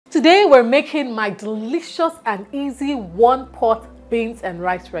Today we're making my delicious and easy one-pot beans and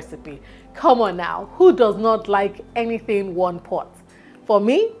rice recipe. Come on now, who does not like anything one pot? For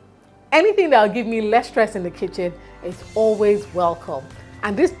me, anything that will give me less stress in the kitchen is always welcome.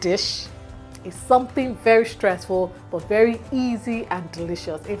 And this dish is something very stressful but very easy and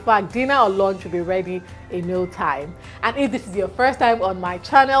delicious. In fact, dinner or lunch will be ready in no time. And if this is your first time on my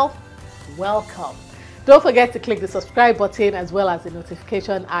channel, welcome. Don't forget to click the subscribe button as well as the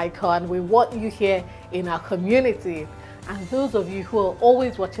notification icon. We want you here in our community. And those of you who are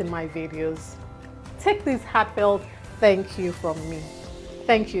always watching my videos, take this heartfelt thank you from me.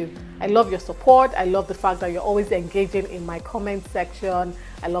 Thank you. I love your support. I love the fact that you're always engaging in my comment section.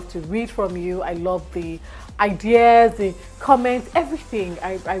 I love to read from you. I love the ideas, the comments, everything.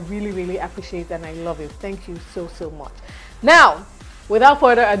 I really, really appreciate and I love it. Thank you so, so much. Now, without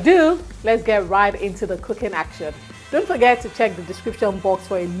further ado, let's get right into the cooking action. Don't forget to check the description box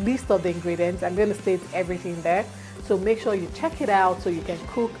for a list of the ingredients. I'm going to state everything there. So make sure you check it out so you can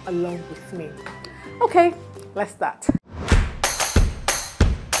cook along with me. Okay, let's start.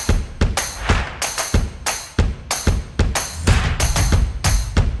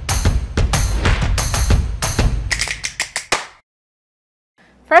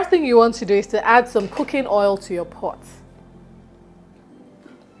 First thing you want to do is to add some cooking oil to your pot.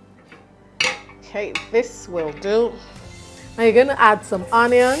 Okay, this will do. Now you're going to add some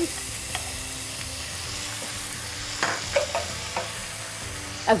onions,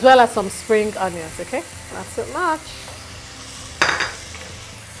 as well as some spring onions, okay? Not so much.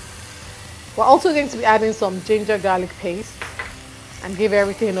 We're also going to be adding some ginger garlic paste and give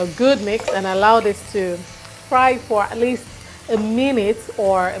everything a good mix and allow this to fry for at least a minute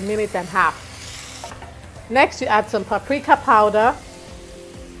or a minute and a half. Next, you add some paprika powder,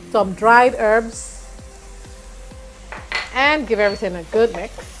 some dried herbs, and give everything a good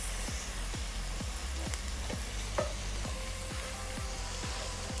mix.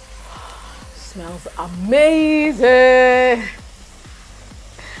 Smells amazing.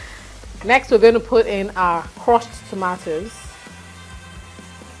 Next, we're going to put in our crushed tomatoes.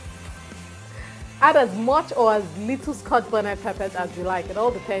 Add as much or as little scotch bonnet peppers as you like. It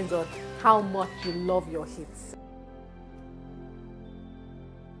all depends on how much you love your heat.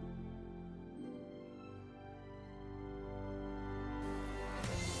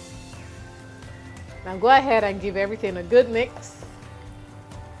 Now go ahead and give everything a good mix.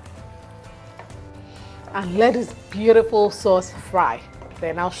 And let this beautiful sauce fry.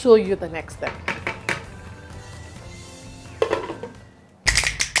 Then I'll show you the next step.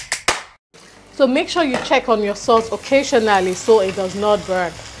 So make sure you check on your sauce occasionally so it does not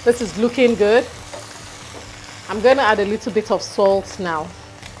burn. This is looking good. I'm going to add a little bit of salt now.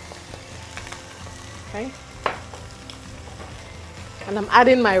 Okay. And I'm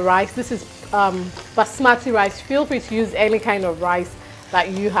adding my rice. This is basmati rice. Feel free to use any kind of rice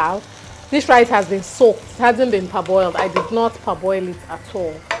that you have. This rice has been soaked. It hasn't been parboiled. I did not parboil it at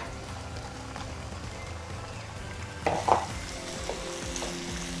all.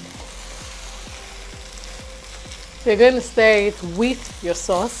 So you're going to stir it with your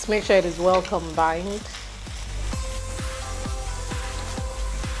sauce. Make sure it is well combined.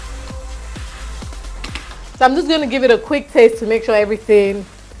 So I'm just going to give it a quick taste to make sure everything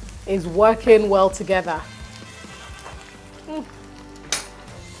is working well together.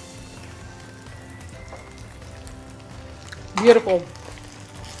 Beautiful.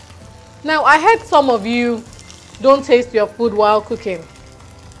 Now, I heard some of you don't taste your food while cooking.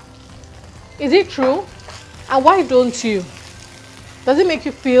 Is it true? And why don't you? Does it make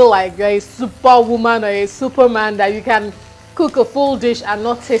you feel like you're a superwoman or a superman that you can cook a full dish and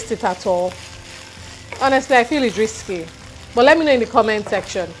not taste it at all? Honestly, I feel it's risky. But let me know in the comment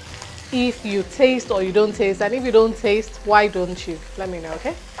section if you taste or you don't taste. And if you don't taste, why don't you? Let me know,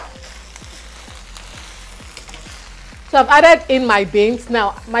 okay? So I've added in my beans.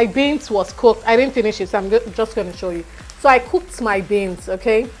 Now, my beans was cooked. I didn't finish it, so I'm just going to show you. So I cooked my beans,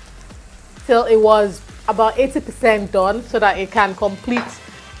 okay, till it was about 80% done so that it can complete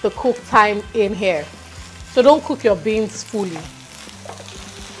the cook time in here. So don't cook your beans fully.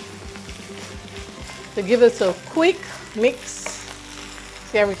 So give it a quick mix.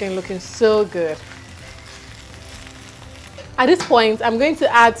 See everything looking so good. At this point, I'm going to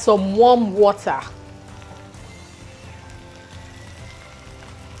add some warm water.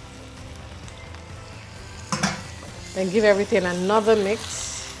 Then give everything another mix.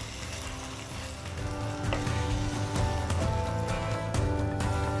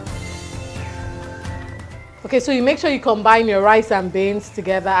 Okay, so you make sure you combine your rice and beans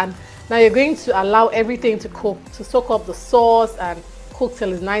together, and now you're going to allow everything to cook, to soak up the sauce and cook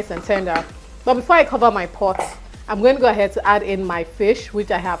till it's nice and tender. But before I cover my pot, I'm going to go ahead to add in my fish, which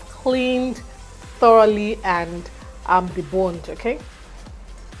I have cleaned thoroughly and deboned, okay?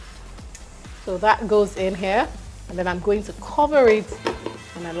 So that goes in here, and then I'm going to cover it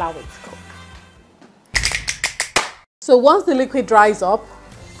and allow it to cook. So once the liquid dries up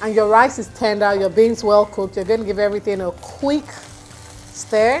and your rice is tender, your beans well cooked, you're going to give everything a quick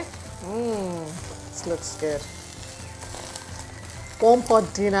stir. This looks good. One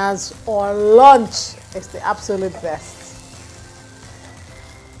pot dinners or lunch is the absolute best.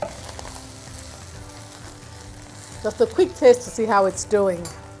 Just a quick taste to see how it's doing.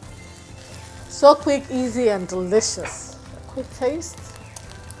 So quick, easy, and delicious. A quick taste.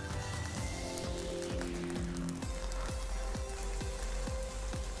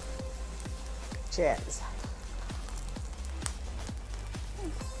 Cheers.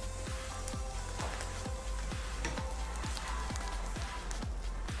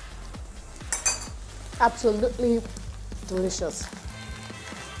 Absolutely delicious.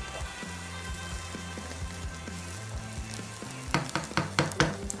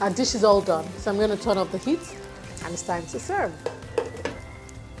 Our dish is all done, so I'm going to turn off the heat and it's time to serve.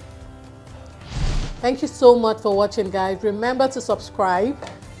 Thank you so much for watching, guys. Remember to subscribe,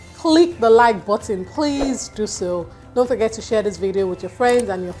 click the like button, please do so. Don't forget to share this video with your friends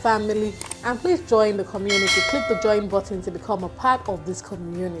and your family, and please join the community. Click the join button to become a part of this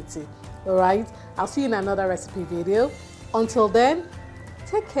community. Alright, I'll see you in another recipe video. Until then,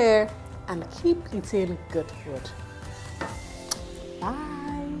 take care and keep eating good food. Bye.